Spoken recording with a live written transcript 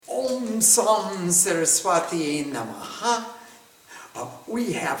Sam Saraswati Namaha.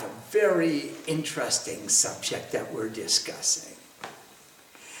 We have a very interesting subject that we're discussing.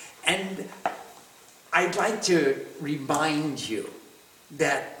 And I'd like to remind you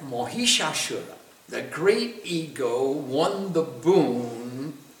that Mahishasura, the great ego, won the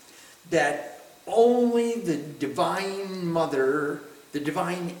boon that only the Divine Mother, the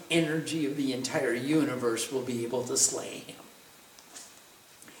divine energy of the entire universe, will be able to slay him.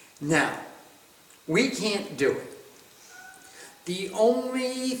 Now, we can't do it. The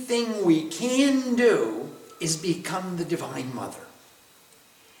only thing we can do is become the Divine Mother.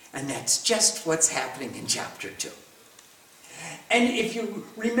 And that's just what's happening in chapter 2. And if you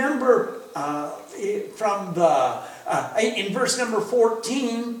remember from in verse number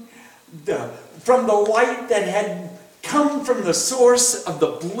 14, from the light that had come from the source of the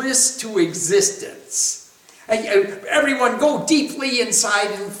bliss to existence. Everyone go deeply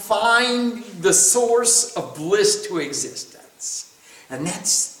inside and find the source of bliss to existence. And that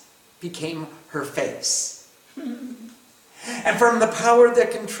became her face. And from the power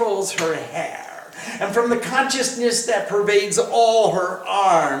that controls her hair, and from the consciousness that pervades all her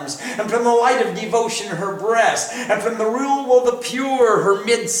arms, and from the light of devotion her breast, and from the rule of the pure her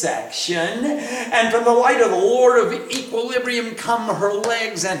midsection, and from the light of the Lord of equilibrium come her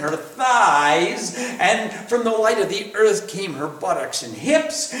legs and her thighs, and from the light of the earth came her buttocks and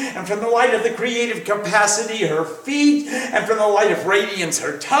hips, and from the light of the creative capacity her feet, and from the light of radiance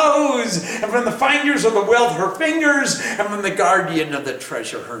her toes, and from the finders of the wealth her fingers, and from the guardian of the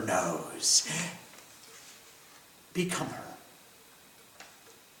treasure her nose. Become her.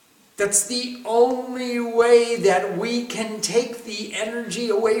 That's the only way that we can take the energy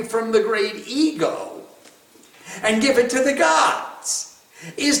away from the great ego and give it to the gods,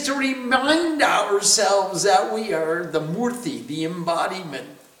 is to remind ourselves that we are the Murti, the embodiment,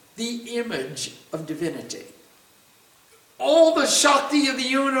 the image of divinity. All the Shakti of the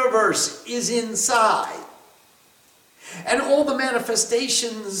universe is inside. And all the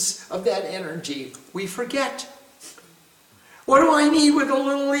manifestations of that energy we forget. What do I need with a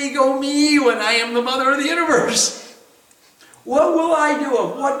little ego me when I am the mother of the universe? What will I do?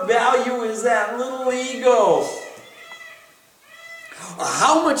 Of what value is that little ego?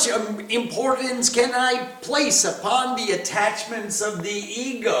 How much importance can I place upon the attachments of the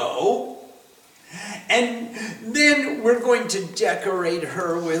ego? And then we're going to decorate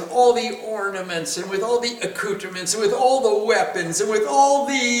her with all the ornaments and with all the accoutrements and with all the weapons and with all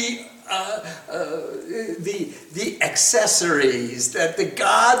the accessories that the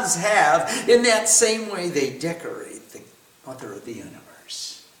gods have. In that same way they decorate the mother of the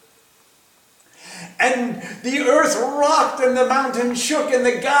universe. And the earth rocked and the mountain shook and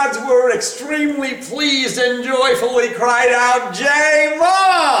the gods were extremely pleased and joyfully cried out, Jai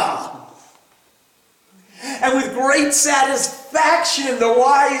Ma! And with great satisfaction the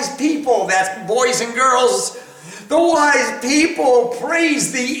wise people, that's boys and girls, the wise people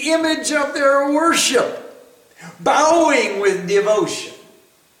praise the image of their worship, bowing with devotion.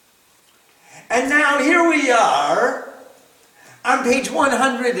 And now here we are on page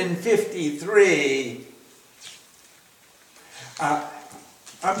 153. On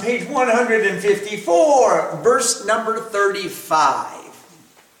page 154, verse number 35.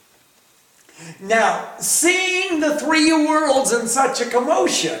 Now, seeing the three worlds in such a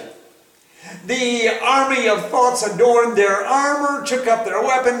commotion, the army of thoughts adorned their armor, took up their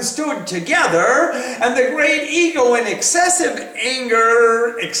weapons, stood together, and the great ego in excessive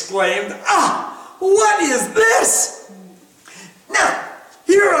anger exclaimed, what is this? Now,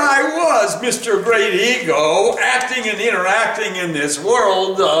 here I was, Mr. Great Ego, acting and interacting in this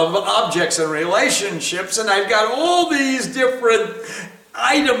world of objects and relationships, and I've got all these different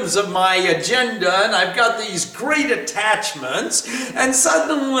items of my agenda, and I've got these great attachments, and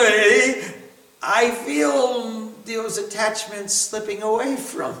suddenly I feel those attachments slipping away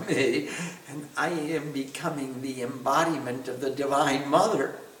from me, and I am becoming the embodiment of the Divine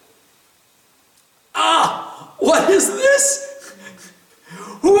Mother. What is this?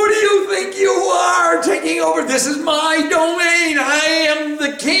 Who do you think you are taking over? This is my domain. I am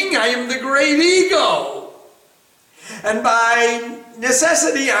the king. I am the great ego. And by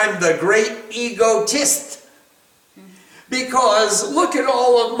necessity, I'm the great egotist. Because look at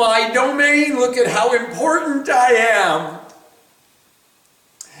all of my domain. Look at how important I am.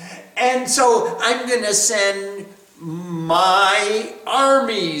 And so I'm going to send my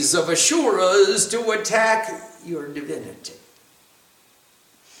armies of Asuras to attack your divinity.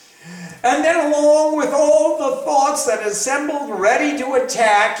 And then along with all the thoughts that assembled ready to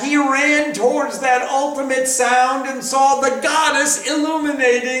attack, he ran towards that ultimate sound and saw the goddess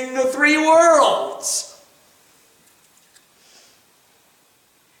illuminating the three worlds.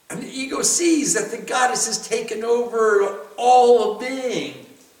 And the ego sees that the goddess has taken over all of being.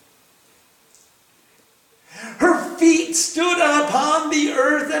 Her feet stood upon the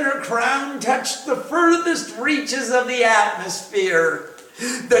earth and her crown touched the furthest reaches of the atmosphere.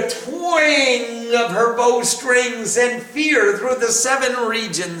 The twang of her bowstring sent fear through the 7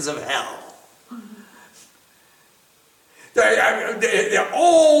 regions of hell.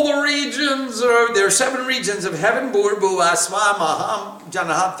 All the regions, there are 7 regions of heaven, Burbu, Asma, Maham,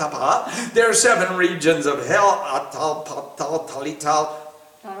 Janahat, Tapaha. There are 7 regions of hell, Atal, Patal, Talital,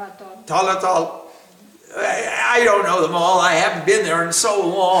 Talatal. I don't know them all. I haven't been there in so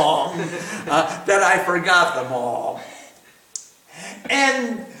long that I forgot them all.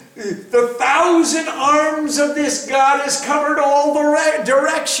 And the 1,000 arms of this goddess covered all the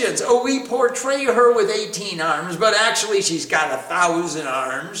directions. Oh, we portray her with 18 arms, but actually she's got 1,000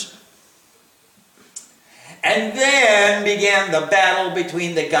 arms. And then began the battle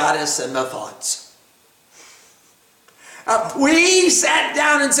between the goddess and the thoughts. We sat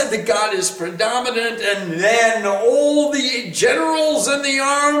down and said the God is predominant, and then all the generals and the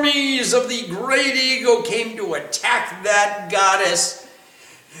armies of the great ego came to attack that goddess,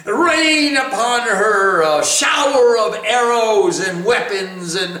 rain upon her a shower of arrows and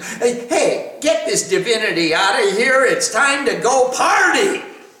weapons, and hey, get this divinity out of here, it's time to go party.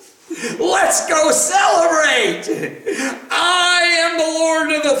 Let's go celebrate. I am the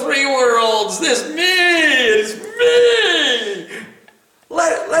Lord of the 3 worlds. This me is me.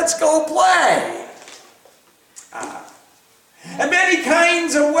 Let's go play. And many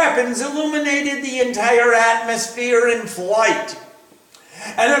kinds of weapons illuminated the entire atmosphere in flight.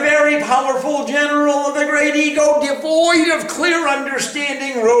 And a very powerful general of the great ego, devoid of clear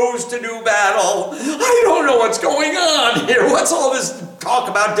understanding, rose to do battle. I don't know what's going on here. What's all this talk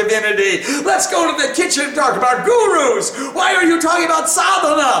about divinity? Let's go to the kitchen and talk about gurus. Why are you talking about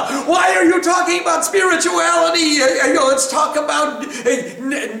sadhana? Why are you talking about spirituality? Let's talk about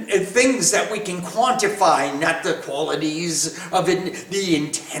things that we can quantify, not the qualities of the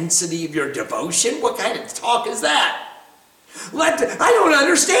intensity of your devotion. What kind of talk is that? I don't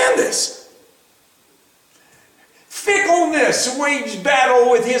understand this. Fickleness waged battle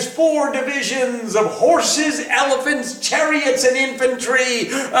with his 4 divisions of horses, elephants, chariots, and infantry.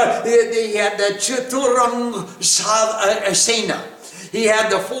 They had the Chaturang Sena. He had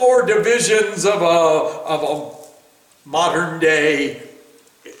the 4 divisions of a modern day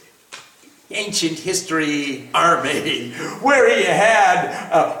ancient history army, where he had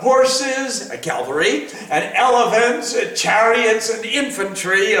horses, cavalry, and elephants, chariots, and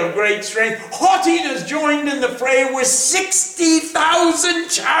infantry of great strength. Haughtiness joined in the fray with 60,000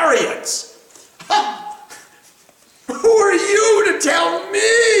 chariots. Who are you to tell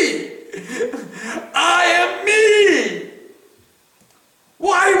me? I am me.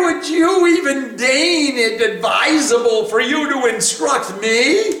 Why would you even deign it advisable for you to instruct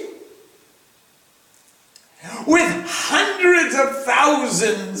me? With hundreds of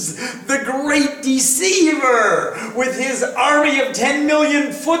thousands, the great deceiver, with his army of 10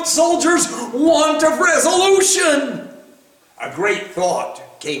 million foot soldiers, want of resolution. A great thought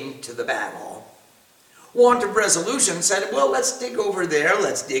came to the battle. Want of resolution said, well, let's dig over there,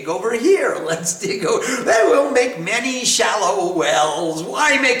 let's dig over here, let's dig over... They will make many shallow wells.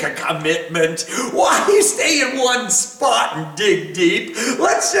 Why make a commitment? Why stay in one spot and dig deep?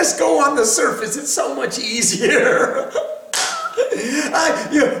 Let's just go on the surface. It's so much easier.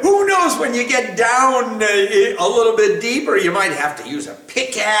 Who knows, when you get down a little bit deeper, you might have to use a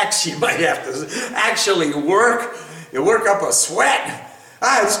pickaxe. You might have to actually work. You work up a sweat.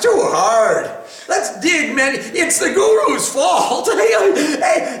 It's too hard. Let's dig, man. It's the guru's fault.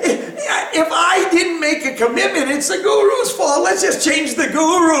 If I didn't make a commitment, it's the guru's fault. Let's just change the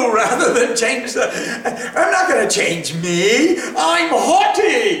guru rather than change the... I'm not going to change me. I'm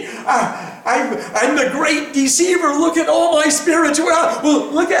haughty. I'm the great deceiver. Look at all my spirituality.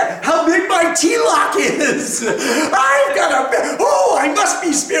 Well, look at how big my tilak is. I've got I must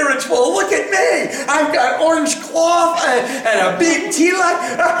be spiritual. Look at me. I've got orange cloth and a big tilak.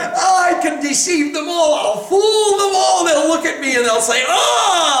 I can deceive them all. I'll fool them all. They'll look at me and they'll say,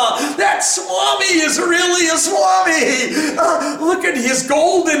 that Swami is really a Swami. Look at his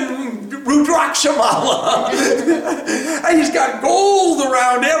golden Rudrakshamala. He's got gold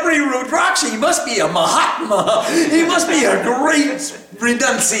around every Rudraksha. He must be a Mahatma. He must be a great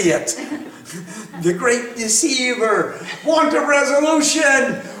renunciate. The great deceiver. Want of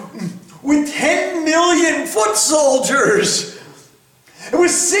resolution. with 10 million foot soldiers. It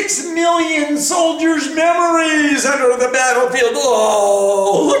was 6 million soldiers' memories enter the battlefield.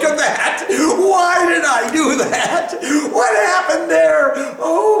 Oh, look at that. Why did I do that? What happened there?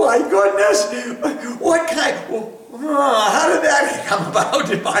 Oh, my goodness. What kind? How did that come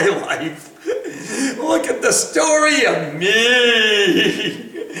about in my life? Look at the story of me.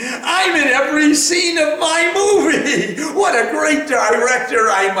 I'm in every scene of my movie. What a great director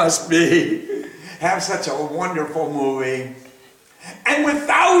I must be. Have such a wonderful movie. And with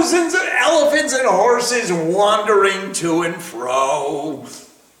thousands of elephants and horses wandering to and fro.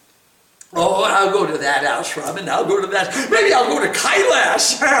 Oh, I'll go to that ashram and I'll go to that. Maybe I'll go to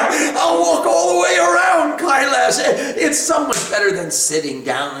Kailash. I'll walk all the way around Kailash. It's so much better than sitting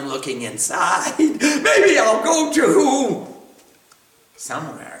down and looking inside. Maybe I'll go to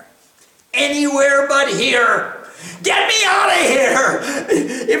somewhere. Anywhere but here. Get me out of here!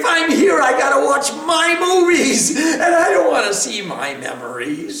 If I'm here, I gotta watch my movies, and I don't want to see my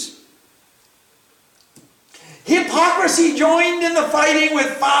memories. Hypocrisy joined in the fighting with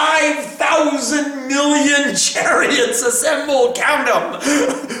 5,000 million chariots assembled. Count them.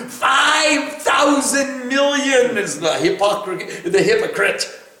 5,000 million is the hypocrite.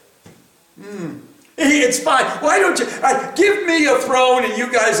 It's fine. Why don't you give me a throne and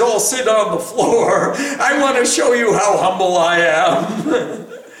you guys all sit on the floor? I want to show you how humble I am.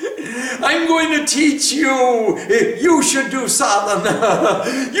 I'm going to teach you. You should do sadhana.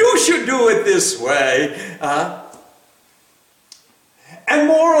 You should do it this way. And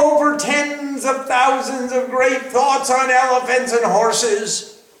moreover, tens of thousands of great thoughts on elephants and horses,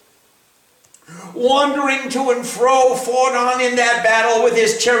 wandering to and fro, fought on in that battle with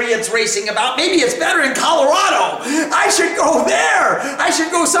his chariots racing about. Maybe it's better in Colorado. I should go there. I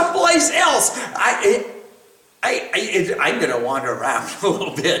should go someplace else. I'm going to wander around a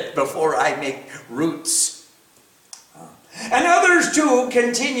little bit before I make roots. And others too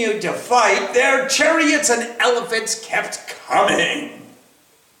continued to fight. Their chariots and elephants kept coming.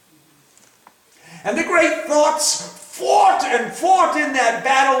 And the great thoughts fought and fought in that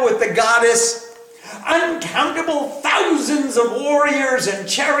battle with the goddess. Uncountable thousands of warriors and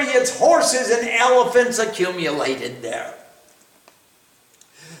chariots, horses and elephants accumulated there.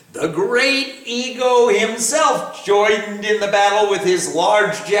 The great ego himself joined in the battle with his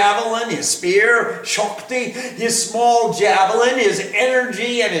large javelin, his spear, Shakti, his small javelin, his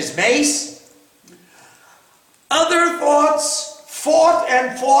energy and his mace. Other thoughts fought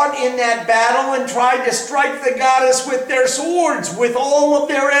and fought in that battle and tried to strike the goddess with their swords, with all of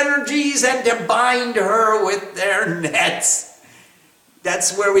their energies, and to bind her with their nets.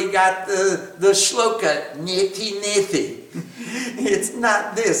 That's where we got the shloka, neti neti. It's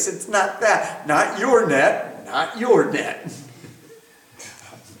not this, it's not that. Not your net, not your net.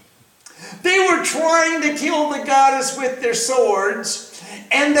 They were trying to kill the goddess with their swords,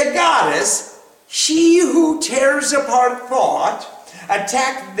 and the goddess, she who tears apart thought,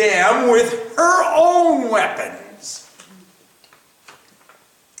 attacked them with her own weapons.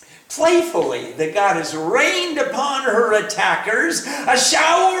 Playfully, the goddess rained upon her attackers a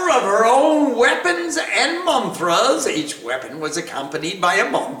shower of her own weapons and mantras. Each weapon was accompanied by a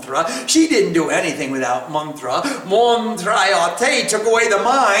mantra. She didn't do anything without mantra. Mantrayate took away the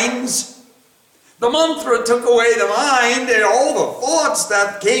minds. The mantra took away the mind and all the thoughts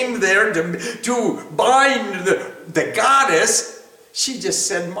that came there to bind the goddess. She just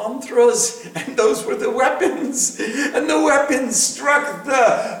said mantras, and those were the weapons. And the weapons struck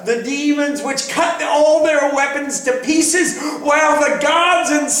the demons, which cut all their weapons to pieces, while the gods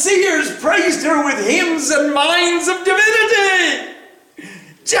and seers praised her with hymns and minds of divinity.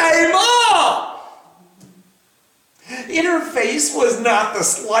 Jai Ma! In her face was not the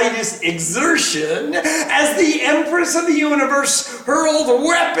slightest exertion, as the Empress of the Universe hurled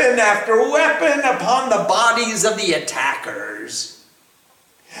weapon after weapon upon the bodies of the attackers.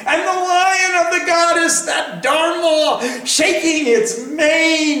 And the lion of the goddess, that Dharma, shaking its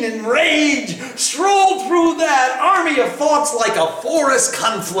mane in rage, strolled through that army of thoughts like a forest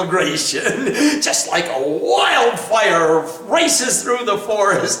conflagration. Just like a wildfire races through the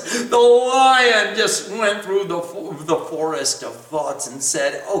forest, the lion just went through the forest of thoughts and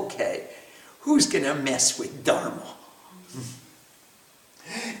said, okay, who's going to mess with Dharma?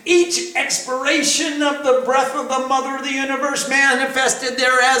 Each expiration of the breath of the Mother of the Universe manifested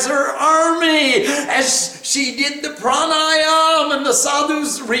there as her army, as she did the pranayam, and the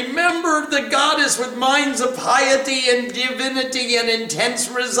sadhus remembered the goddess with minds of piety and divinity and intense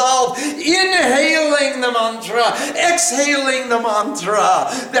resolve, inhaling the mantra, exhaling the mantra.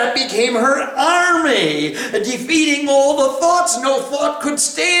 That became her army, defeating all the thoughts. No thought could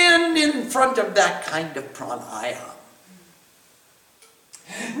stand in front of that kind of pranayam.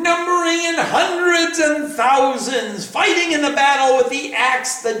 Numbering in hundreds and thousands, fighting in the battle with the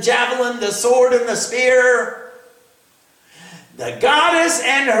axe, the javelin, the sword, and the spear. The goddess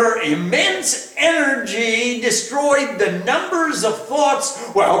and her immense energy destroyed the numbers of thoughts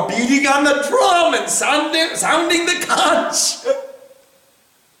while beating on the drum and sounding the conch.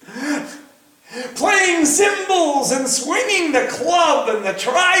 Playing cymbals and swinging the club and the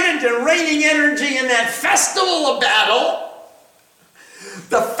trident and raining energy in that festival of battle.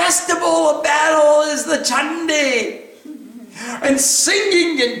 The festival of battle is the Chandi. And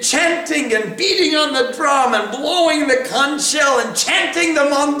singing and chanting and beating on the drum and blowing the conch shell and chanting the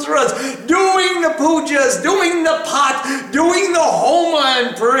mantras, doing the pujas, doing the pat, doing the homa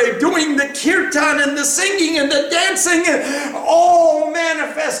and parade, doing the kirtan and the singing and the dancing, all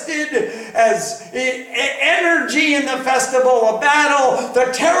manifested as energy in the festival of battle.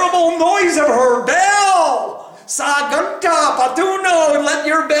 The terrible noise of her bell. Saganta Patuno, let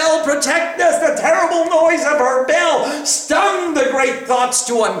your bell protect us. The terrible noise of her bell stung the great thoughts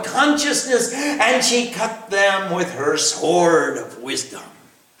to unconsciousness, and she cut them with her sword of wisdom.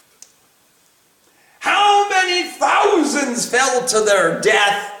 How many thousands fell to their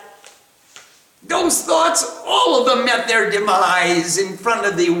death? Those thoughts, all of them met their demise in front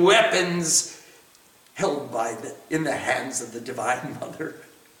of the weapons held in the hands of the Divine Mother.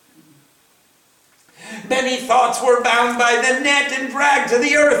 Many thoughts were bound by the net and dragged to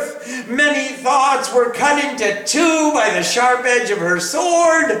the earth. Many thoughts were cut into two by the sharp edge of her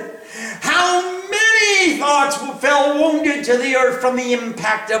sword. How many thoughts fell wounded to the earth from the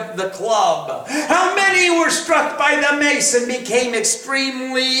impact of the club? How many were struck by the mace and became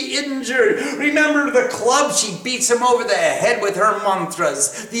extremely injured? Remember the club? She beats him over the head with her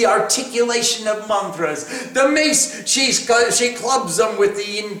mantras, the articulation of mantras. The mace, she clubs them with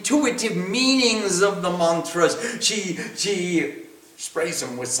the intuitive meanings of the mantras. She sprays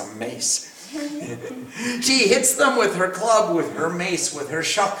them with some mace. She hits them with her club, with her mace, with her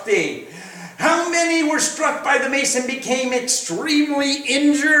Shakti. How many were struck by the mace and became extremely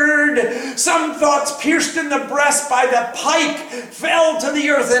injured? Some thoughts pierced in the breast by the pike fell to the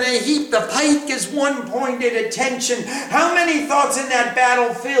earth in a heap. The pike is one pointed attention. How many thoughts in that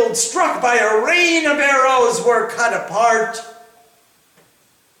battlefield, struck by a rain of arrows, were cut apart?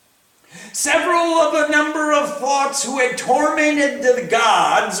 Several of the number of thoughts who had tormented the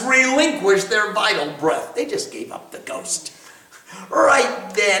gods relinquished their vital breath. They just gave up the ghost.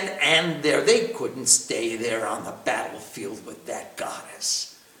 Right then and there. They couldn't stay there on the battlefield with that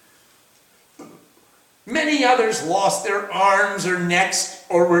goddess. Many others lost their arms or necks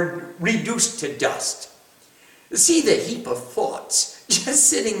or were reduced to dust. See the heap of thoughts just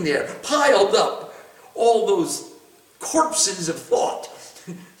sitting there, piled up. All those corpses of thought.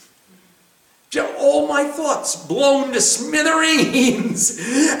 All my thoughts blown to smithereens.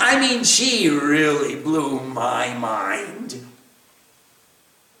 I mean, she really blew my mind.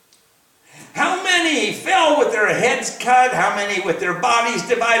 How many fell with their heads cut? How many with their bodies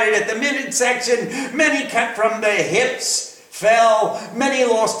divided at the midsection? Many cut from the hips fell. Many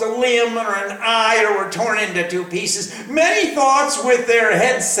lost a limb or an eye or were torn into two pieces. Many thoughts with their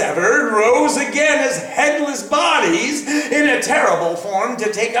heads severed rose again as headless bodies in a terrible form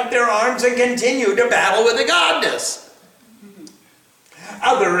to take up their arms and continue to battle with the goddess.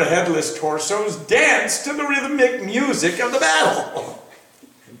 Other headless torsos danced to the rhythmic music of the battle.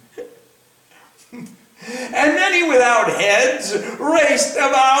 And many without heads raced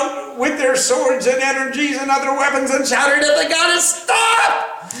about with their swords and energies and other weapons and shouted at the goddess,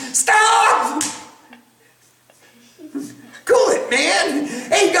 "Stop! Stop! Cool it, man!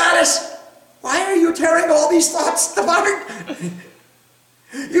 Hey, goddess, why are you tearing all these thoughts apart?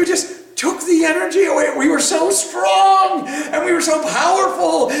 You just took the energy away. We were so strong, and we were so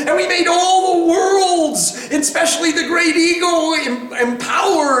powerful, and we made all the worlds, especially the great ego,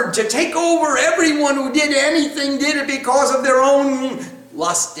 empowered to take over. Everyone who did anything did it because of their own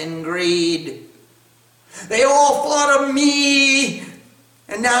lust and greed. They all thought of me,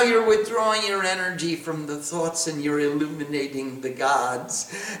 and now you're withdrawing your energy from the thoughts and you're illuminating the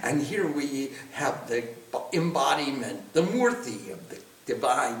gods. And here we have the embodiment, the Murti of the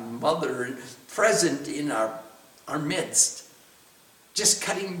Divine Mother present in our midst, just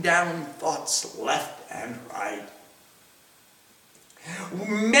cutting down thoughts left and right.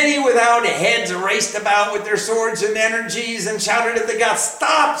 Many without heads raced about with their swords and energies and shouted at the gods,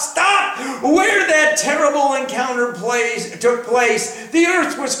 "Stop! Stop! Where that terrible encounter took place, the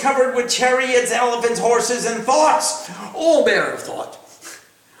earth was covered with chariots, elephants, horses, and thoughts, all manner of thought.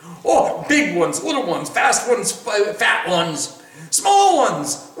 Oh, big ones, little ones, fast ones, fat ones, small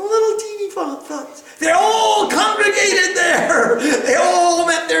ones, little teeny thoughts. They all congregated there. They all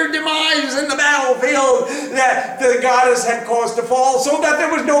met their demise in the battlefield that the goddess had caused to fall, so that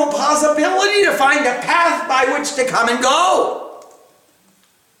there was no possibility to find a path by which to come and go.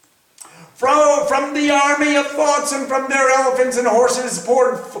 From the army of thoughts and from their elephants and horses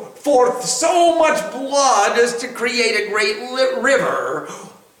poured forth so much blood as to create a great river.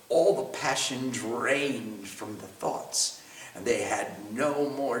 All the passions rained from the thoughts, and they had no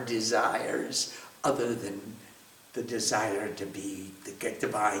more desires other than the desire to be the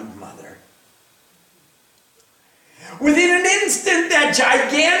Divine Mother. Within an instant, that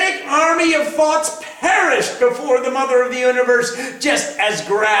gigantic army of thoughts perished before the Mother of the Universe, just as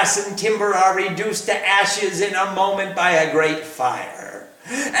grass and timber are reduced to ashes in a moment by a great fire.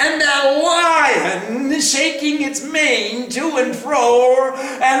 And that lion, shaking its mane to and fro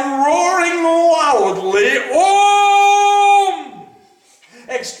and roaring loudly, "Om!"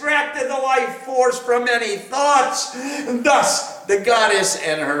 extracted the life force from any thoughts. Thus, the goddess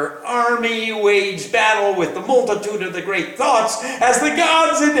and her army waged battle with the multitude of the great thoughts, as the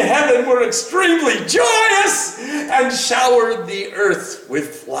gods in heaven were extremely joyous and showered the earth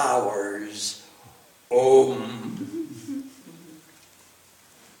with flowers. Om.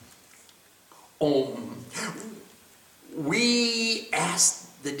 Om. We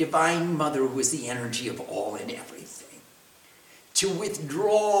asked the Divine Mother, who is the energy of all and everything, to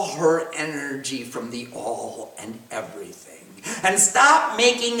withdraw her energy from the all and everything, and stop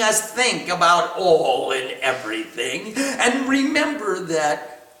making us think about all and everything, and remember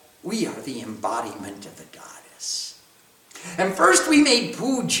that we are the embodiment of the goddess. And first we made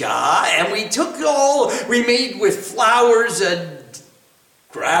puja, and we made with flowers a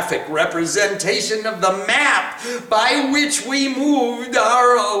graphic representation of the map by which we moved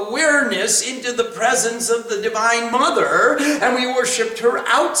our awareness into the presence of the Divine Mother, and we worshipped her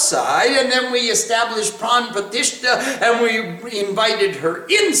outside, and then we established Pran Pratishtha, and we invited her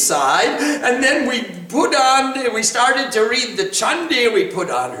inside, and then we started to read the Chandi. We put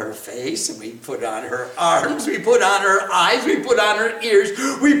on her face, and we put on her arms, we put on her eyes, we put on her ears,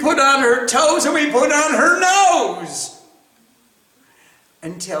 we put on her toes, and we put on her nose,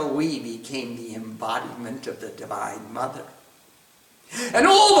 until we became the embodiment of the Divine Mother. And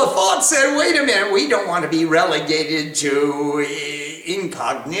all the thoughts said, wait a minute, we don't want to be relegated to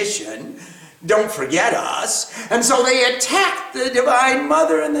incognition. Don't forget us. And so they attacked the Divine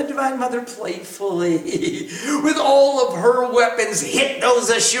Mother, and the Divine Mother playfully, with all of her weapons, hit those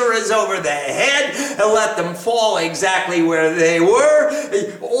Asuras over the head and let them fall exactly where they were.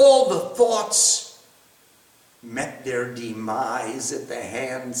 All the thoughts met their demise at the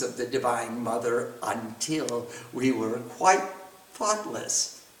hands of the Divine Mother until we were quite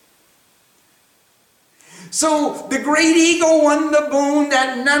thoughtless. So the great ego won the boon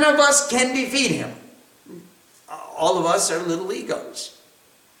that none of us can defeat him. All of us are little egos.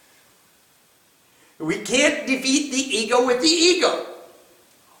 We can't defeat the ego with the ego.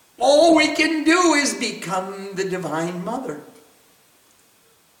 All we can do is become the Divine Mother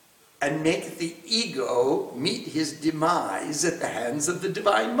and make the ego meet his demise at the hands of the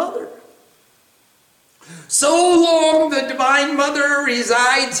Divine Mother. So long the Divine Mother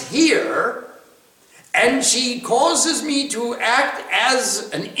resides here, and she causes me to act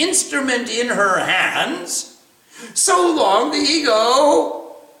as an instrument in her hands, so long the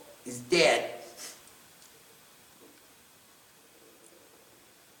ego is dead.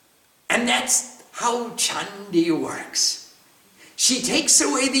 And that's how Chandi works. She takes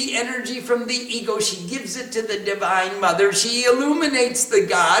away the energy from the ego. She gives it to the Divine Mother. She illuminates the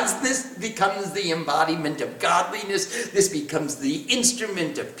gods. This becomes the embodiment of godliness. This becomes the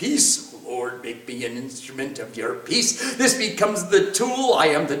instrument of peace. Lord, make me an instrument of your peace. This becomes the tool. I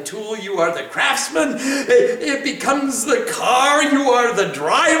am the tool. You are the craftsman. It becomes the car. You are the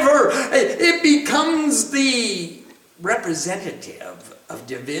driver. It becomes the representative of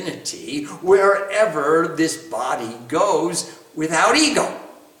divinity wherever this body goes, without ego.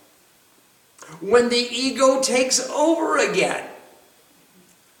 When the ego takes over again,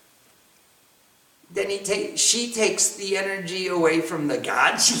 then she takes the energy away from the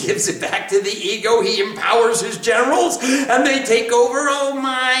god. She gives it back to the ego. He empowers his generals, and they take over. Oh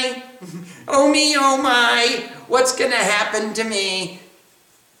my, oh me, oh my, what's going to happen to me?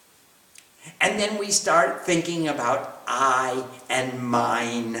 And then we start thinking about I and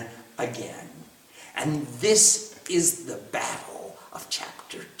mine again. And this is the battle of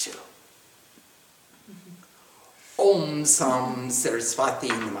chapter 2. Om Sam Saraswati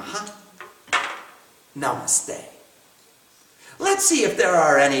Namaha. Namaste. Let's see if there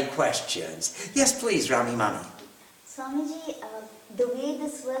are any questions. Yes, please, Rami Mami. Swamiji, the way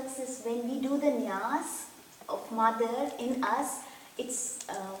this works is when we do the nyas of mother in us, it's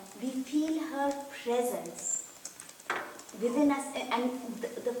we feel her presence within us, and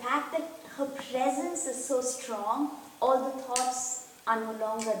the fact that her presence is so strong, all the thoughts are no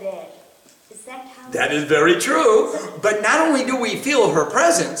longer there. Is that how? That is very true. But not only do we feel her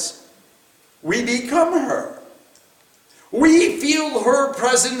presence, we become her. We feel her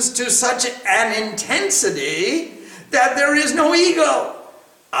presence to such an intensity that there is no ego.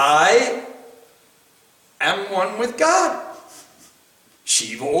 I am one with God.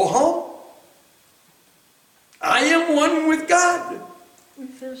 Shivoham. I am one with God. We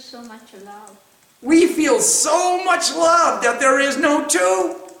feel so much love. We feel so much love that there is no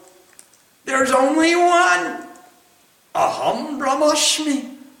two. There's only one. Aham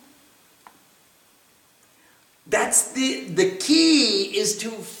Brahmasmi. That's the key, is to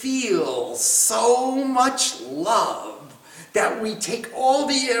feel so much love that we take all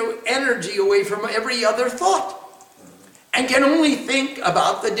the energy away from every other thought and can only think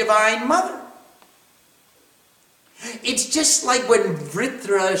about the Divine Mother. It's just like when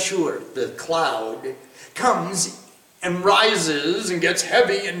Vritrashur, the cloud, comes and rises and gets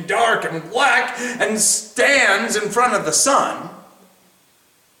heavy and dark and black and stands in front of the sun.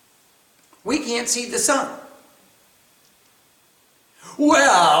 We can't see the sun.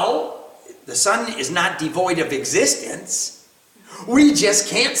 Well, the sun is not devoid of existence. We just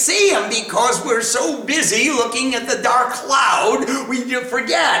can't see him because we're so busy looking at the dark cloud, we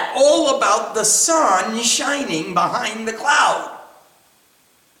forget all about the sun shining behind the cloud.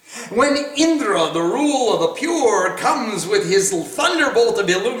 When Indra, the rule of the pure, comes with his thunderbolt of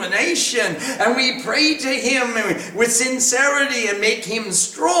illumination, and we pray to him with sincerity and make him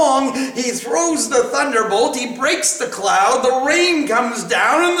strong, he throws the thunderbolt, he breaks the cloud, the rain comes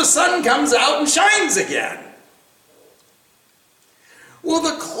down, and the sun comes out and shines again. Well,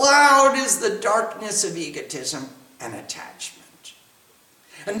 the cloud is the darkness of egotism and attachment.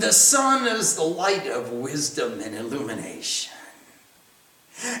 And the sun is the light of wisdom and illumination.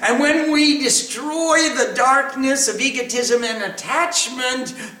 And when we destroy the darkness of egotism and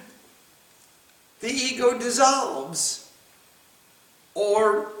attachment, the ego dissolves,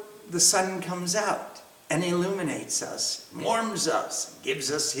 or the sun comes out and illuminates us, warms us, gives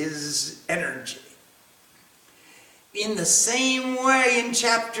us his energy. In the same way, in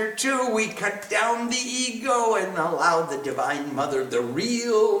chapter 2, we cut down the ego and allow the Divine Mother, the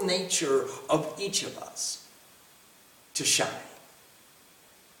real nature of each of us, to shine.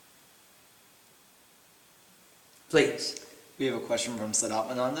 Please. We have a question from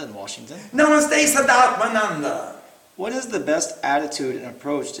Sadatmananda in Washington. Namaste, Sadatmananda. What is the best attitude and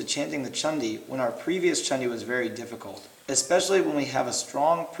approach to chanting the Chandi when our previous Chandi was very difficult, especially when we have a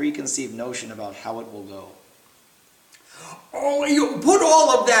strong preconceived notion about how it will go? Oh, you put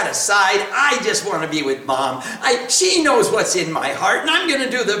all of that aside. I just want to be with Mom. She knows what's in my heart, and I'm going to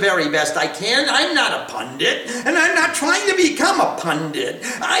do the very best I can. I'm not a pundit, and I'm not trying to become a pundit.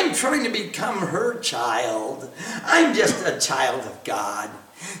 I'm trying to become her child. I'm just a child of God.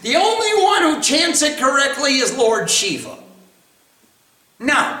 The only one who chants it correctly is Lord Shiva.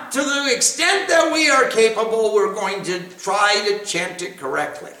 Now, to the extent that we are capable, we're going to try to chant it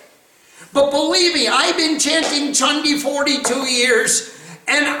correctly. But believe me, I've been chanting Chandi 42 years,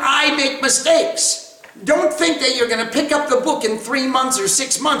 and I make mistakes. Don't think that you're going to pick up the book in 3 months or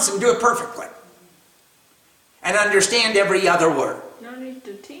 6 months and do it perfectly. And understand every other word. No need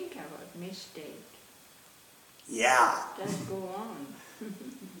to think about mistake. Yeah. Just go on.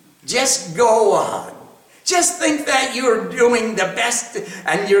 Just go on. Just think that you're doing the best,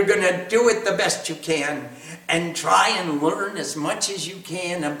 and you're going to do it the best you can. And try and learn as much as you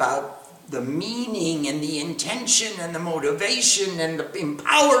can about the meaning and the intention and the motivation and the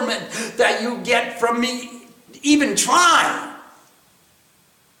empowerment that you get from me even trying.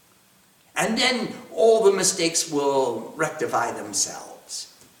 And then all the mistakes will rectify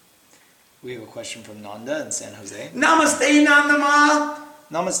themselves. We have a question from Nanda in San Jose. Namaste, Nandama.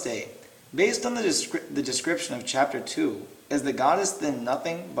 Namaste. Based on the description of chapter 2, is the goddess then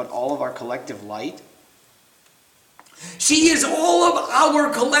nothing but all of our collective light? She is all of our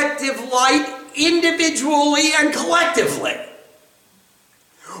collective light, individually and collectively.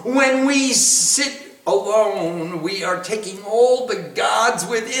 When we sit alone, we are taking all the gods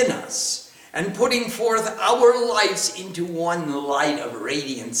within us and putting forth our lights into one light of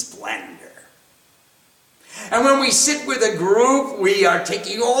radiant splendor. And when we sit with a group, we are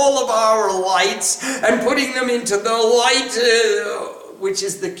taking all of our lights and putting them into the light, which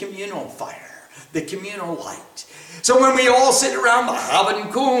is the communal fire, the communal light. So when we all sit around the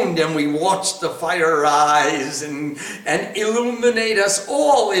Havenkund and we watch the fire rise and illuminate us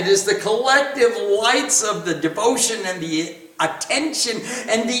all, it is the collective lights of the devotion and the attention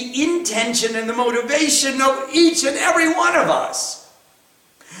and the intention and the motivation of each and every one of us.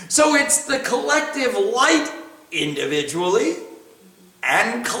 So it's the collective light individually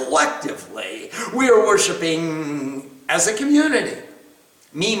and collectively. We are worshiping as a community,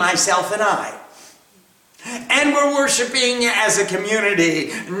 me, myself, and I. And we're worshiping as a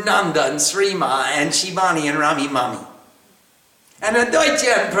community Nanda and Srima and Shivani and Rami Mami. And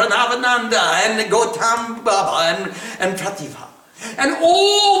Advaita and Pranavananda and Gautam Baba and Pratibha. And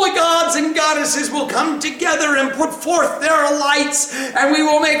all the gods and goddesses will come together and put forth their lights, and we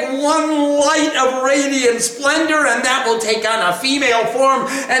will make one light of radiant splendor, and that will take on a female form,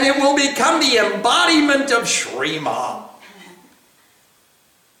 and it will become the embodiment of Shrima.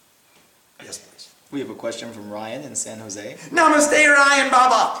 Yes, please. We have a question from Ryan in San Jose. Namaste, Ryan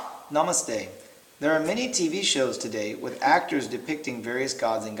Baba. Namaste. There are many TV shows today with actors depicting various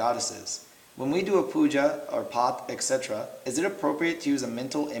gods and goddesses. When we do a puja or pat, etc., is it appropriate to use a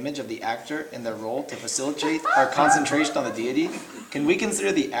mental image of the actor in their role to facilitate our concentration on the deity? Can we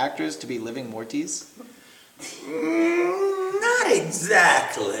consider the actors to be living mortis? Not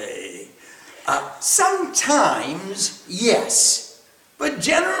exactly. Sometimes, yes. But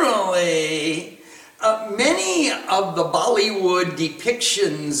generally, many of the Bollywood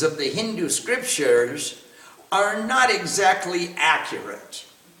depictions of the Hindu scriptures are not exactly accurate.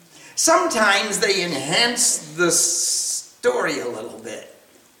 Sometimes they enhance the story a little bit.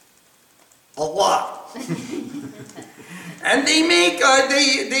 A lot. And they make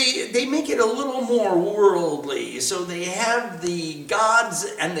they make it a little more worldly. So they have the gods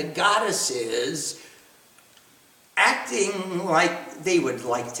and the goddesses acting like they would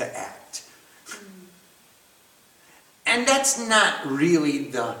like to act. And that's not really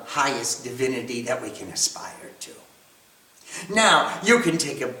the highest divinity that we can aspire to. Now, you can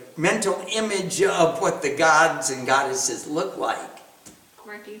take a mental image of what the gods and goddesses look like.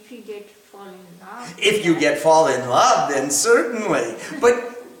 But if you get fall in love. If you get fall in love, then certainly.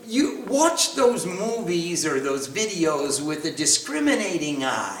 But you watch those movies or those videos with a discriminating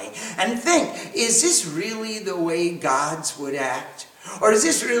eye and think, is this really the way gods would act? Or is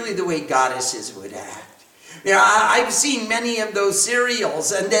this really the way goddesses would act? You know, I've seen many of those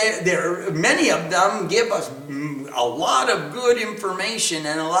serials, and many of them give us a lot of good information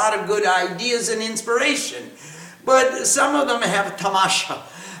and a lot of good ideas and inspiration. But some of them have tamasha,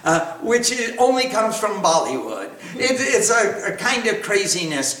 which only comes from Bollywood. It's a kind of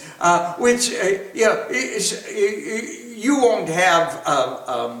craziness, which you won't have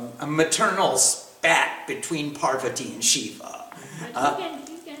a maternal spat between Parvati and Shiva. But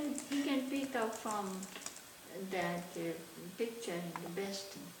he can pick up from that picture the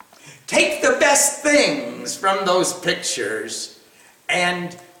best. Take the best things from those pictures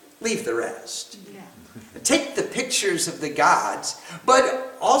and leave the rest. Yeah. Take the pictures of the gods,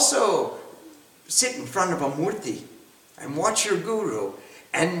 but also sit in front of a murti and watch your guru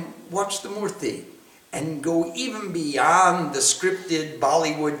and watch the murti and go even beyond the scripted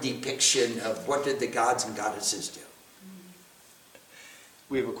Bollywood depiction of what did the gods and goddesses do.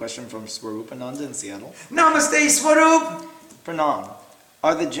 We have a question from Swarupananda in Seattle. Namaste, Swarup! Pranam.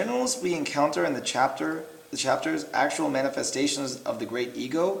 Are the generals we encounter in the chapters actual manifestations of the great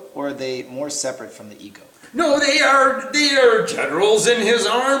ego, or are they more separate from the ego? No, they are generals in his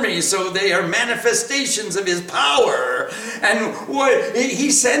army, so they are manifestations of his power. And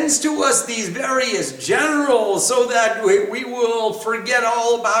he sends to us these various generals so that we will forget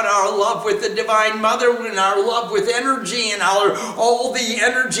all about our love with the Divine Mother and our love with energy and all the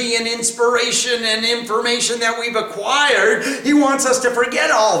energy and inspiration and information that we've acquired. He wants us to forget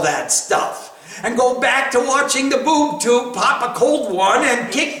all that stuff and go back to watching the boob tube pop a cold one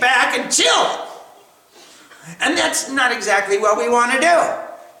and kick back and chill. And that's not exactly what we want to do.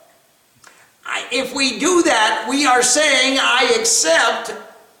 If we do that, we are saying, I accept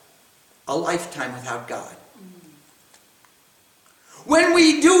a lifetime without God. When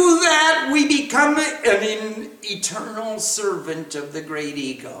we do that, we become an eternal servant of the great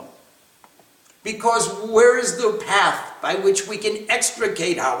ego. Because where is the path by which we can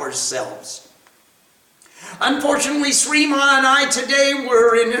extricate ourselves? Unfortunately, Srima and I today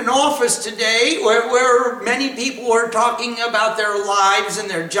were in an office today where many people were talking about their lives and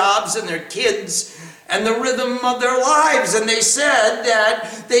their jobs and their kids and the rhythm of their lives. And they said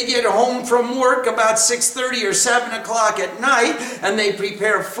that they get home from work about 6:30 or 7 o'clock at night, and they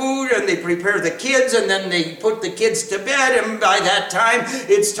prepare food and they prepare the kids, and then they put the kids to bed, and by that time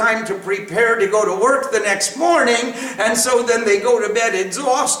it's time to prepare to go to work the next morning. And so then they go to bed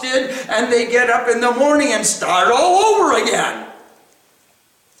exhausted, and they get up in the morning and start all over again.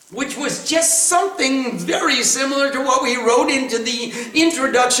 Which was just something very similar to what we wrote into the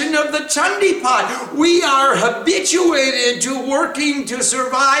introduction of the Chandipat. We are habituated to working to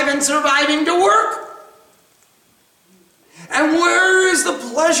survive and surviving to work. And where is the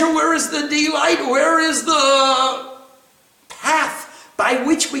pleasure? Where is the delight? Where is the path by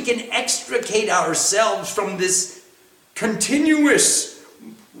which we can extricate ourselves from this continuous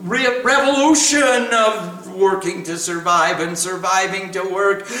revolution of working to survive and surviving to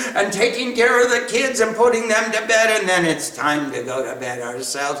work and taking care of the kids and putting them to bed, and then it's time to go to bed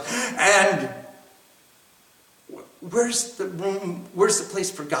ourselves? And where's the room, where's the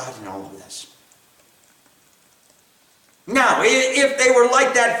place for God in all of this? Now, if they were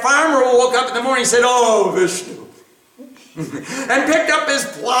like that farmer who woke up in the morning and said, "Oh, Vishnu," and picked up his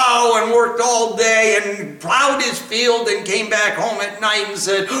plow and worked all day and plowed his field and came back home at night and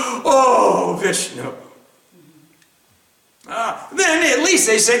said, "Oh, Vishnu," then at least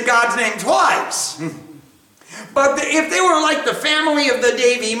they said God's name twice. But if they were like the family of the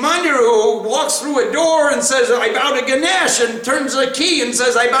Devi Mandir, who walks through a door and says, "I bow to Ganesh," and turns a key and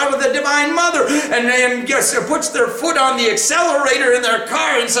says, "I bow to the Divine Mother," and then puts their foot on the accelerator in their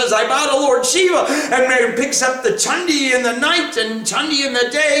car and says, "I bow to Lord Shiva," and then picks up the Chandi in the night and Chandi in the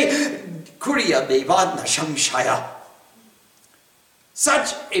day, Kuriya Devadna Shamshaya.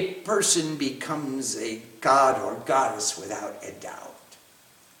 Such a person becomes a god or goddess without a doubt.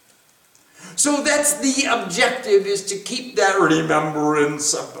 So that's the objective, is to keep that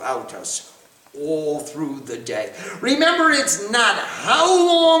remembrance about us all through the day. Remember, it's not how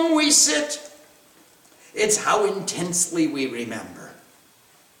long we sit, it's how intensely we remember.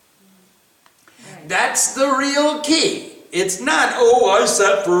 That's the real key. It's not, "Oh, I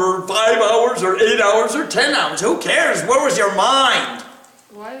sat for 5 hours or 8 hours or 10 hours. Who cares? Where was your mind?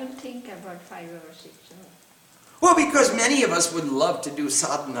 Why would you think about 5 or 6 hours? Well, because many of us would love to do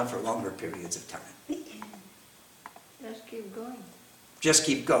sadhana for longer periods of time. Just keep going. Just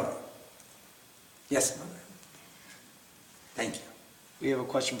keep going. Yes, Mother. Thank you. We have a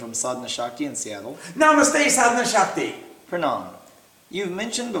question from Sadhana Shakti in Seattle. Namaste, Sadhana Shakti. Pranam. You've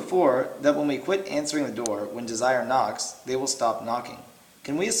mentioned before that when we quit answering the door, when desire knocks, they will stop knocking.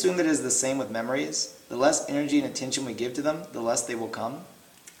 Can we assume that it is the same with memories? The less energy and attention we give to them, the less they will come?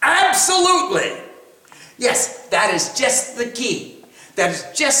 Absolutely. Yes, that is just the key. That is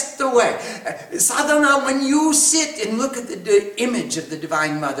just the way. Sadhana, when you sit and look at the image of the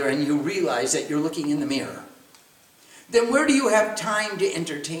Divine Mother and you realize that you're looking in the mirror, then where do you have time to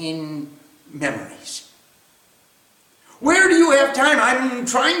entertain memories? Where do you have time? I'm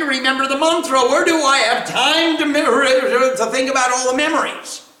trying to remember the mantra. Where do I have time to think about all the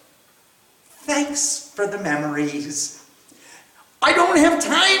memories? Thanks for the memories. I don't have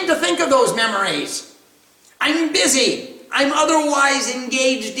time to think of those memories. I'm busy. I'm otherwise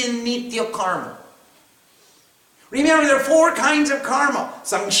engaged in nitya karma. Remember, there are 4 kinds of karma.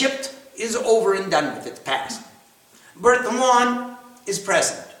 Samkshipt is over and done with, it's past. Vartaman is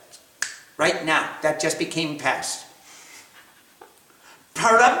present. Right now, that just became past.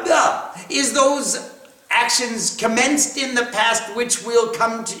 Prarabdha is those actions commenced in the past which will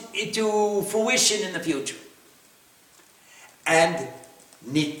come to fruition in the future. And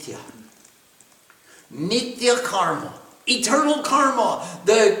nitya. Nitya karma. Eternal karma.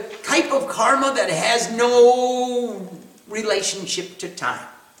 The type of karma that has no relationship to time.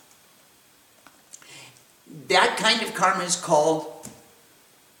 That kind of karma is called,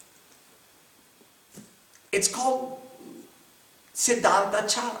 it's called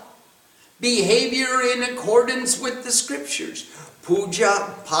Siddhantachara. Behavior in accordance with the scriptures.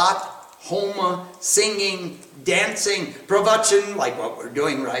 Puja, pat, homa, singing, dancing, pravachan, like what we're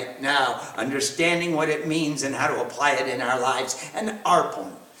doing right now, understanding what it means and how to apply it in our lives, and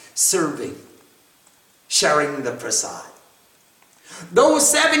arpan, serving, sharing the prasad. Those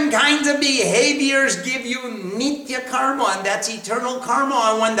 7 kinds of behaviors give you nitya karma, and that's eternal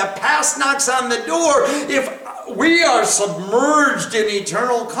karma. And when the past knocks on the door, if we are submerged in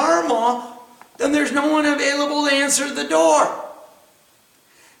eternal karma, then there's no one available to answer the door.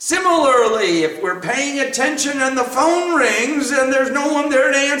 Similarly, if we're paying attention and the phone rings and there's no one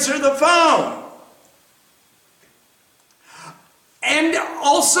there to answer the phone, And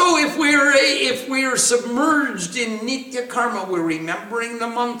also, if we're submerged in Nitya Karma, we're remembering the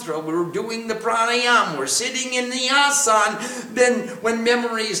mantra, we're doing the pranayam, we're sitting in the asana, then when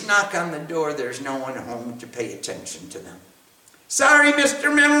memories knock on the door, there's no one home to pay attention to them. Sorry,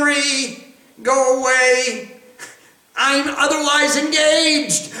 Mr. Memory, go away. I'm otherwise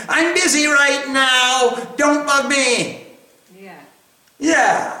engaged. I'm busy right now. Don't bug me. Yeah.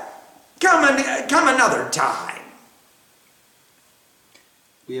 Yeah, come another time.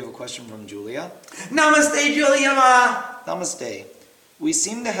 We have a question from Julia. Namaste, Julia Ma. Namaste. We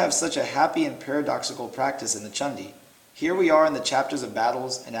seem to have such a happy and paradoxical practice in the Chandi. Here we are in the chapters of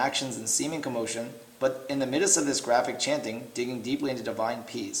battles and actions in seeming commotion, but in the midst of this graphic chanting, digging deeply into divine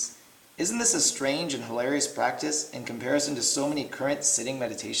peace. Isn't this a strange and hilarious practice in comparison to so many current sitting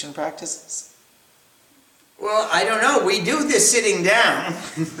meditation practices? Well, I don't know. We do this sitting down.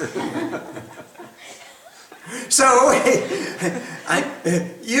 So,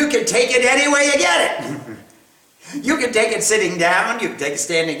 you can take it any way you get it. You can take it sitting down, you can take it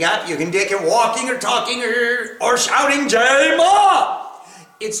standing up, you can take it walking or talking or shouting, Jai Ma!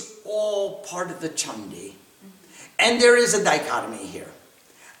 It's all part of the Chandi. And there is a dichotomy here.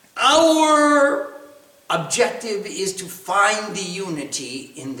 Our objective is to find the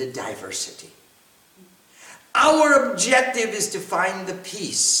unity in the diversity. Our objective is to find the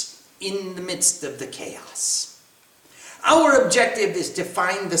peace in the midst of the chaos. Our objective is to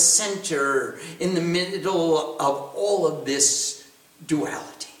find the center in the middle of all of this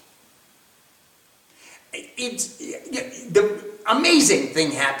duality. The amazing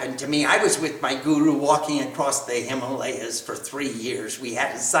thing happened to me. I was with my guru walking across the Himalayas for 3 years. We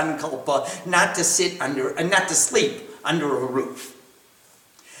had a sankalpa not to sleep under a roof.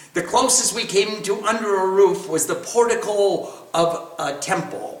 The closest we came to under a roof was the portico of a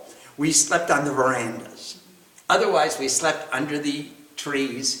temple. We slept on the verandas. Otherwise, we slept under the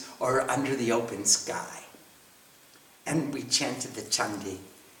trees or under the open sky. And we chanted the Chandi.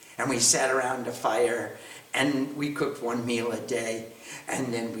 And we sat around a fire and we cooked one meal a day.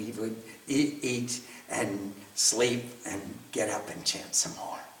 And then we would eat and sleep and get up and chant some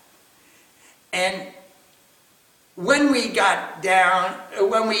more. And when we got down,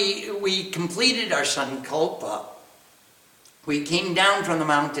 when we completed our sankalpa, we came down from the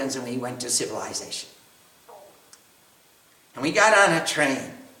mountains and we went to civilization. And we got on a train.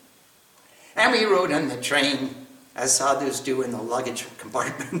 And we rode on the train, as sadhus do in the luggage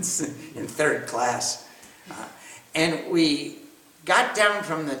compartments in third class. And we got down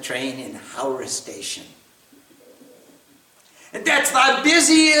from the train in Howrah Station. And that's the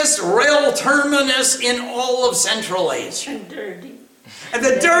busiest rail terminus in all of Central Asia. And dirty. And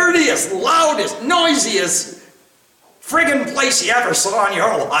the dirtiest, loudest, noisiest friggin' place you ever saw in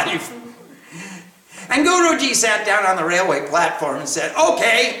your life. And Guruji sat down on the railway platform and said,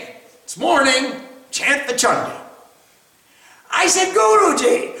 okay, it's morning, chant the Chandi. I said,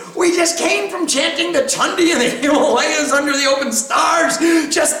 Guruji, we just came from chanting the Chandi in the Himalayas under the open stars,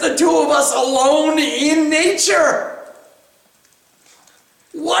 just the two of us alone in nature.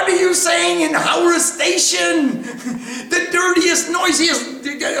 What are you saying in Howrah Station? The dirtiest,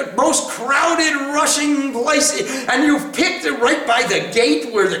 noisiest, most crowded, rushing place. And you've picked it right by the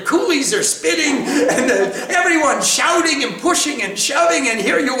gate where the coolies are spitting and everyone's shouting and pushing and shoving. And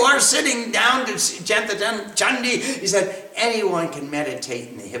here you are sitting down to chant the Chandi. He said, anyone can meditate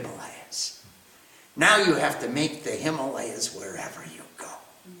in the Himalayas. Now you have to make the Himalayas wherever you go.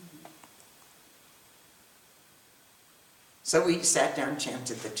 So we sat down and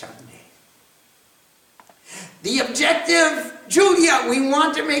chanted the Chandi. The objective, Julia, we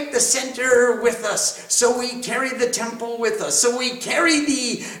want to make the center with us, so we carry the temple with us, so we carry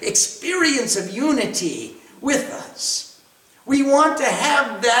the experience of unity with us. We want to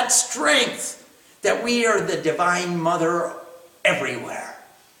have that strength that we are the Divine Mother everywhere,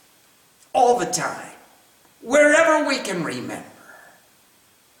 all the time, wherever we can remember.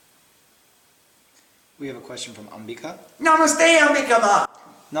 We have a question from Ambika. Namaste, Ambika Ma.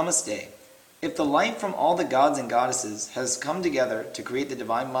 Namaste. If the light from all the gods and goddesses has come together to create the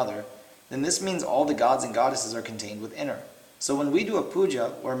Divine Mother, then this means all the gods and goddesses are contained within her. So when we do a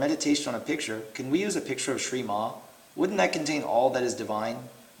puja or a meditation on a picture, can we use a picture of Sri Ma? Wouldn't that contain all that is divine?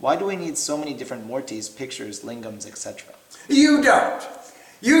 Why do we need so many different murtis, pictures, lingams, etc.? You don't.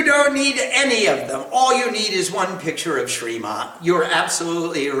 You don't need any of them. All you need is one picture of Sri Ma. You're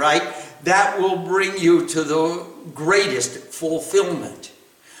absolutely right. That will bring you to the greatest fulfillment.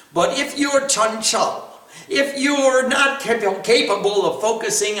 But if you're chanchal, if you're not capable of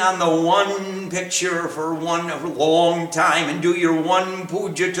focusing on the one picture for one long time and do your one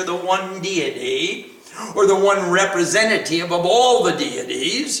puja to the one deity, or the one representative of all the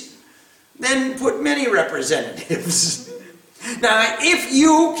deities, then put many representatives. Now, if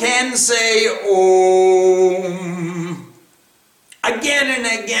you can say Om again and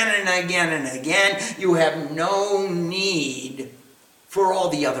again and again and again, you have no need for all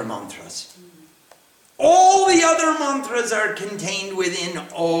the other mantras. All the other mantras are contained within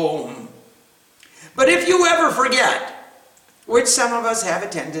Om. But if you ever forget, which some of us have a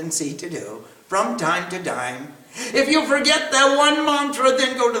tendency to do from time to time, if you forget that one mantra,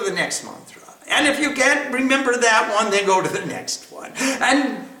 then go to the next mantra. And if you can't remember that one, then go to the next one.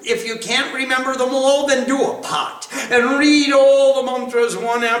 And if you can't remember them all, then do a pot. And read all the mantras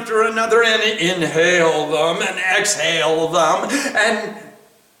one after another and inhale them and exhale them. And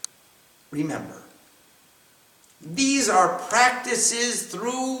remember, these are practices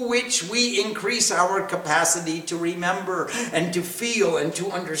through which we increase our capacity to remember and to feel and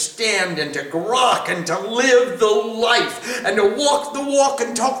to understand and to grok and to live the life and to walk the walk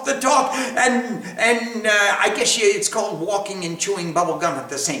and talk the talk. And I guess it's called walking and chewing bubble gum at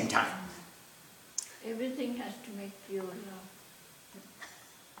the same time. Everything has to make pure love.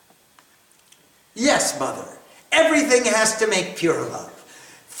 Yes, Mother. Everything has to make pure love.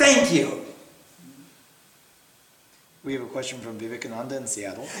 Thank you. We have a question from Vivekananda in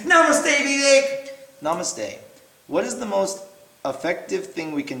Seattle. Namaste, Vivek. Namaste. What is the most effective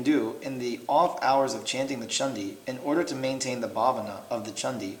thing we can do in the off hours of chanting the Chandi in order to maintain the bhavana of the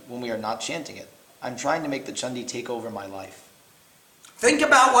Chandi when we are not chanting it? I'm trying to make the Chandi take over my life. Think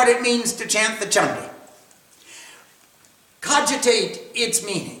about what it means to chant the Chandi. Cogitate its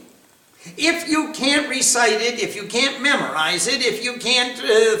meaning. If you can't recite it, if you can't memorize it, if you can't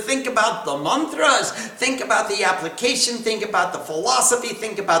think about the mantras, think about the application, think about the philosophy,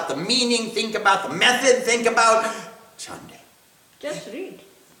 think about the meaning, think about the method, think about Chandi. Just read.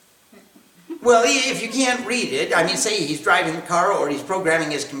 Well, if you can't read it, I mean, say he's driving the car or he's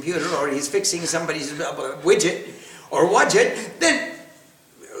programming his computer or he's fixing somebody's widget or widget, then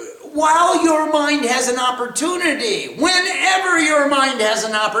while your mind has an opportunity, whenever your mind has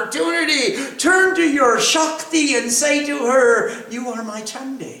an opportunity, turn to your Shakti and say to her, you are my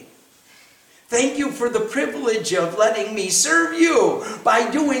Chandi. Thank you for the privilege of letting me serve you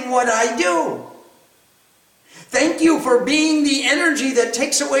by doing what I do. Thank you for being the energy that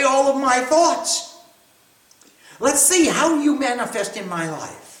takes away all of my thoughts. Let's see how you manifest in my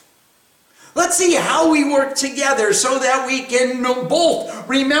life. Let's see how we work together so that we can both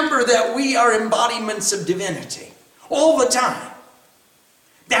remember that we are embodiments of divinity all the time.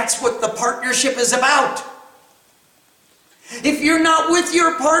 That's what the partnership is about. If you're not with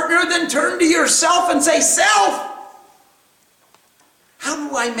your partner, then turn to yourself and say, Self, how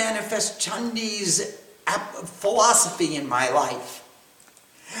do I manifest Chandi's philosophy in my life?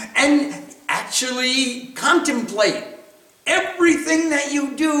 And actually contemplate everything that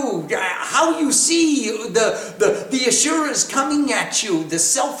you do, how you see the asuras coming at you, the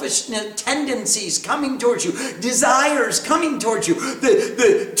selfish tendencies coming towards you, desires coming towards you,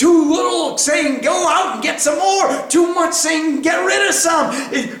 the too little saying go out and get some more, too much saying get rid of some,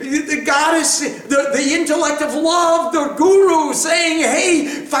 the goddess, the intellect of love, the guru saying,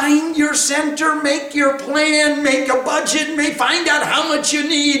 hey, find your center, make your plan, make a budget, find out how much you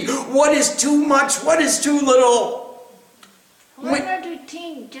need, what is too much, what is too little. Why not you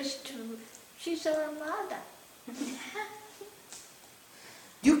think she's our mother?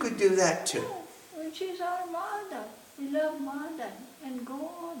 You could do that too. Well, she's our mother. We love mother and go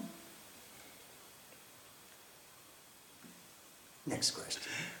on. Next question.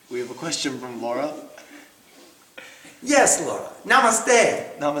 We have a question from Laura. Yes, Laura.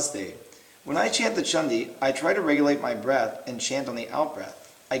 Namaste. Namaste. When I chant the Chandi, I try to regulate my breath and chant on the out-breath.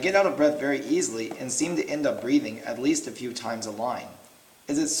 I get out of breath very easily and seem to end up breathing at least a few times a line.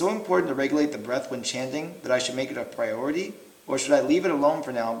 Is it so important to regulate the breath when chanting that I should make it a priority? Or should I leave it alone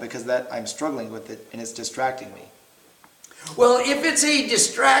for now because that I'm struggling with it and it's distracting me? Well, if it's a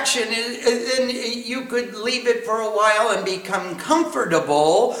distraction, then you could leave it for a while and become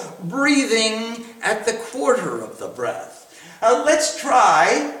comfortable breathing at the quarter of the breath. Let's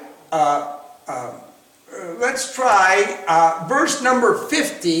try verse number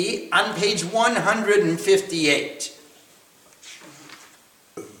 50 on page 158.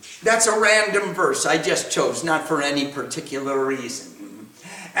 That's a random verse I just chose, not for any particular reason.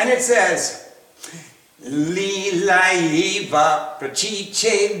 And it says, Lilaiva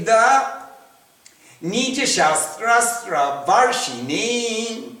prachicheda nija shastrastra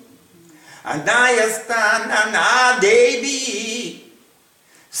varshini adayastana devi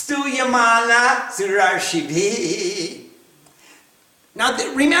stuyamala surarshibhi. Now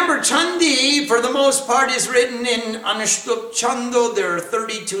remember, Chandi, for the most part, is written in Anushtup Chando. There are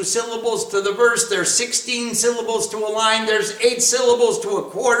 32 syllables to the verse. There's 16 syllables to a line. There's 8 syllables to a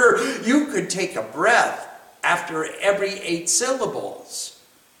quarter. You could take a breath after every 8 syllables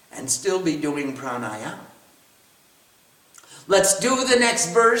and still be doing pranayama. Let's do the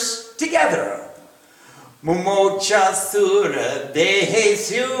next verse together. Mumocha sura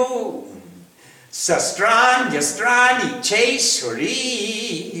dehesyu sastranya strani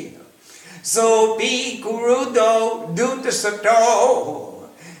chesuri sopi kurudo dutasato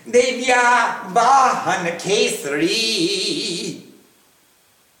devya bahana kesari.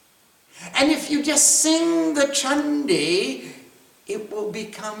 And if you just sing the Chandi, it will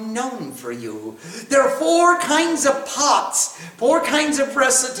become known for you. There are 4 kinds of pots, 4 kinds of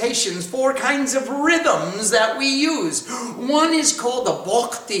recitations, 4 kinds of rhythms that we use. One is called a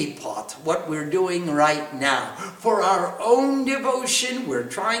bhakti pot, what we're doing right now. For our own devotion, we're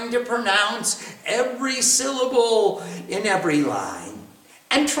trying to pronounce every syllable in every line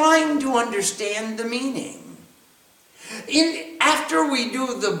and trying to understand the meaning. After we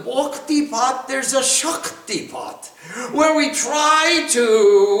do the bhakti pot, there's a shakti pot, where we try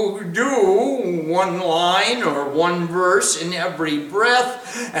to do 1 line or 1 verse in every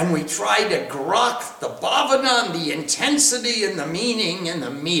breath, and we try to grok the bhavana and the intensity and the meaning and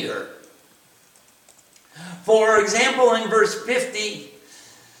the meter. For example, in verse 50,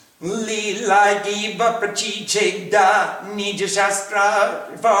 Lilagi Baprachicheda Nija Shastra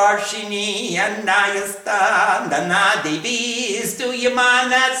Varshini Anayasta Dana Devi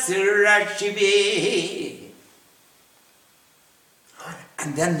Stuyamana Surakshivi.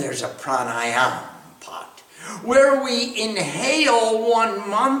 And then there's a pranayama pot, where we inhale 1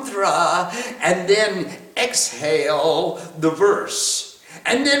 mantra and then exhale the verse.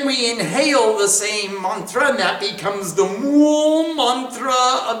 And then we inhale the same mantra, and that becomes the mool mantra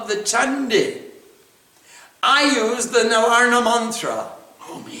of the Chandi. I use the Navarna mantra.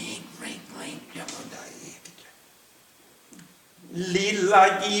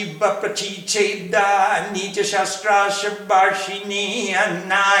 Lilagi Baprachicheda Nija Shastra Shabarshini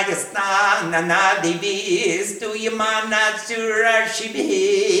Anayasta Nanadevi Stuyamana Surashibi.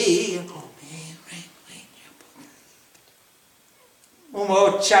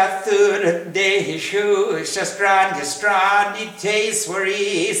 Umochathur Dehishu Shastranya Strani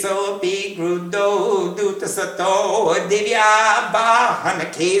Teswari Sopi Grudo Dutasato Divya Bahana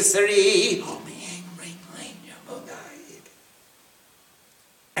Kesari.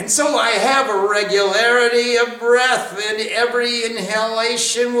 And so I have a regularity of breath, and every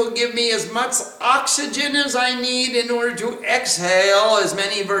inhalation will give me as much oxygen as I need in order to exhale as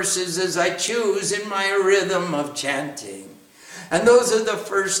many verses as I choose in my rhythm of chanting. And those are the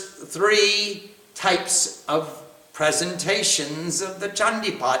first 3 types of presentations of the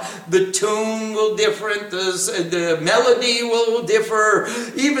Chandi pot. The tune will differ, the melody will differ,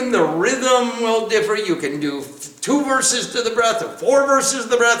 even the rhythm will differ. You can do 2 verses to the breath, or 4 verses to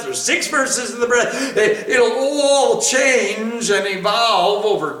the breath, or 6 verses to the breath. It'll all change and evolve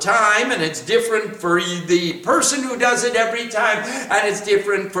over time, and it's different for the person who does it every time, and it's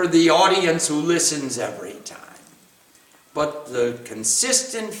different for the audience who listens every time. But the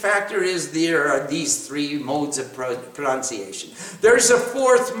consistent factor is there are these 3 modes of pronunciation. There's a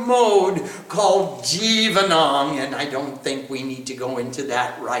 4th mode called Jivanang, and I don't think we need to go into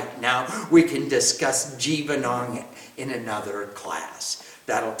that right now. We can discuss Jivanang in another class.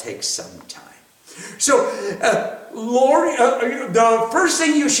 That'll take some time. So, the first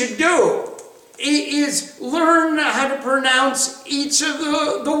thing you should do is learn how to pronounce each of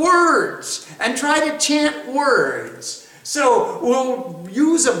the words and try to chant words. So we'll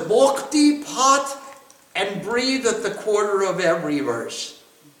use a bhakti pot and breathe at the quarter of every verse.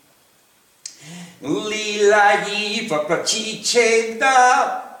 Lilayi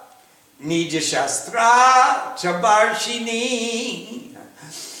Vaprachicheda Nija Shastra Chabarshini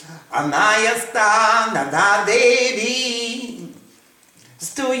Anayasta Nadadevi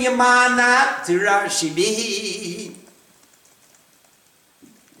Stuyamana Tirashibi.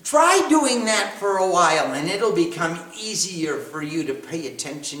 Try doing that for a while, and it'll become easier for you to pay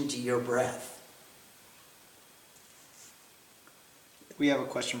attention to your breath. We have a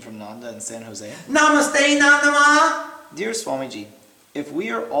question from Nanda in San Jose. Namaste, Nandama. Dear Swamiji, if we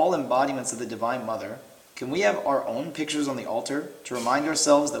are all embodiments of the Divine Mother, can we have our own pictures on the altar to remind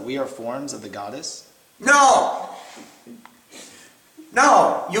ourselves that we are forms of the Goddess? No.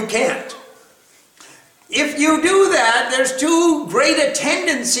 No, you can't. If you do that, there's too great a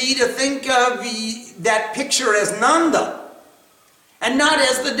tendency to think of that picture as Nanda and not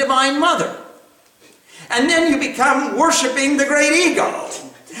as the Divine Mother. And then you become worshiping the great ego.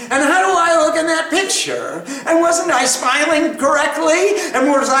 And how do I look in that picture? And wasn't I smiling correctly? And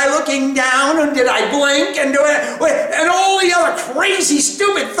was I looking down? And did I blink? And and all the other crazy,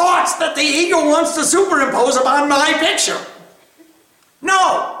 stupid thoughts that the ego wants to superimpose upon my picture?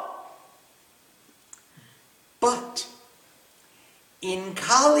 No. But in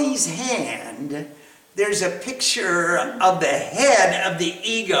Kali's hand, there's a picture of the head of the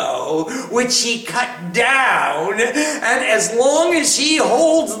ego, which he cut down, and as long as he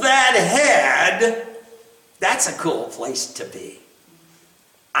holds that head, that's a cool place to be.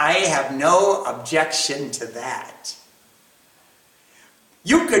 I have no objection to that.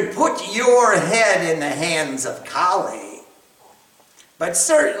 You could put your head in the hands of Kali, but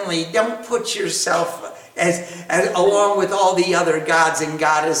certainly don't put yourself as along with all the other gods and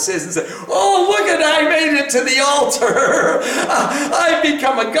goddesses and say, oh, look at, I made it to the altar. I've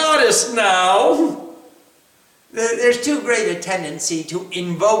become a goddess now. There's too great a tendency to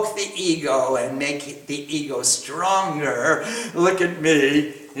invoke the ego and make the ego stronger. Look at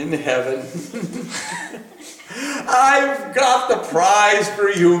me in heaven. I've got the prize for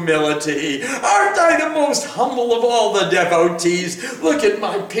humility. Aren't I the most humble of all the devotees? Look at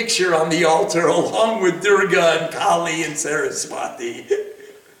my picture on the altar along with Durga and Kali and Saraswati.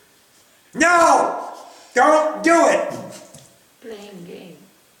 No! Don't do it! Playing game.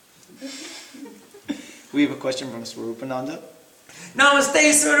 We have a question from Swarupananda.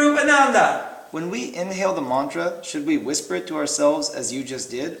 Namaste, Swarupananda. When we inhale the mantra, should we whisper it to ourselves as you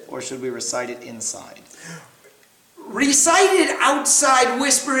just did, or should we recite it inside? Recite it outside,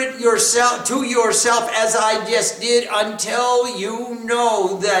 whisper it to yourself as I just did until you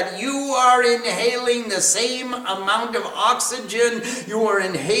know that you are inhaling the same amount of oxygen. You are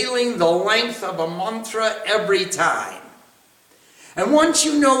inhaling the length of a mantra every time. And once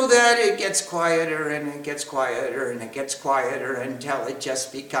you know that, it gets quieter and it gets quieter and it gets quieter until it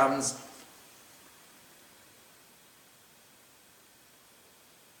just becomes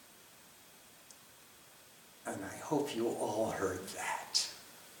and I hope you all heard that.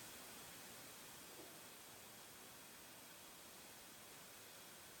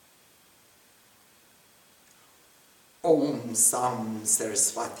 Om Sam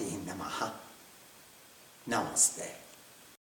Saraswati Namaha. Namaste.